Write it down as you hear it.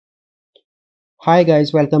Hi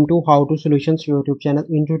guys, welcome to How to Solutions YouTube channel.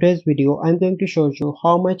 In today's video, I'm going to show you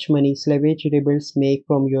how much money salvage rebuilds make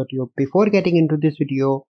from YouTube. Before getting into this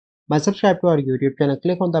video, must subscribe to our YouTube channel,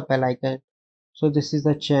 click on the bell icon. So this is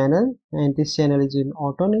the channel and this channel is in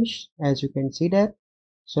auto niche as you can see that.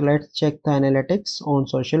 So let's check the analytics on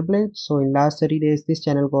Social Blade. So in last 30 days, this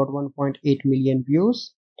channel got 1.8 million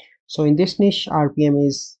views. So in this niche, RPM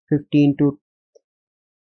is 15 to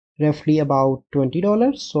roughly about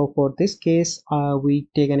 $20. So for this case we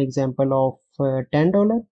take an example of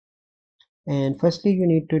 $10, and firstly you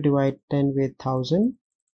need to divide 10 with 1000,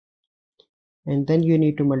 and then you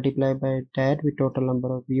need to multiply by that with total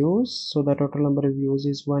number of views. So the total number of views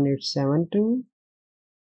is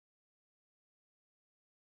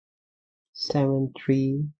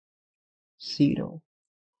 1872730.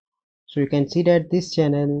 So you can see that this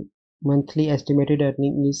channel monthly estimated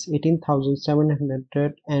earning is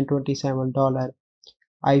 $18,727.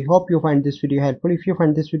 I hope you find this video helpful. If you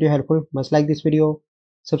find this video helpful, must like this video,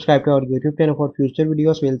 subscribe to our YouTube channel for future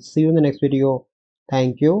videos. We'll see you in the next video.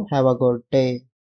 Thank you. Have a good day.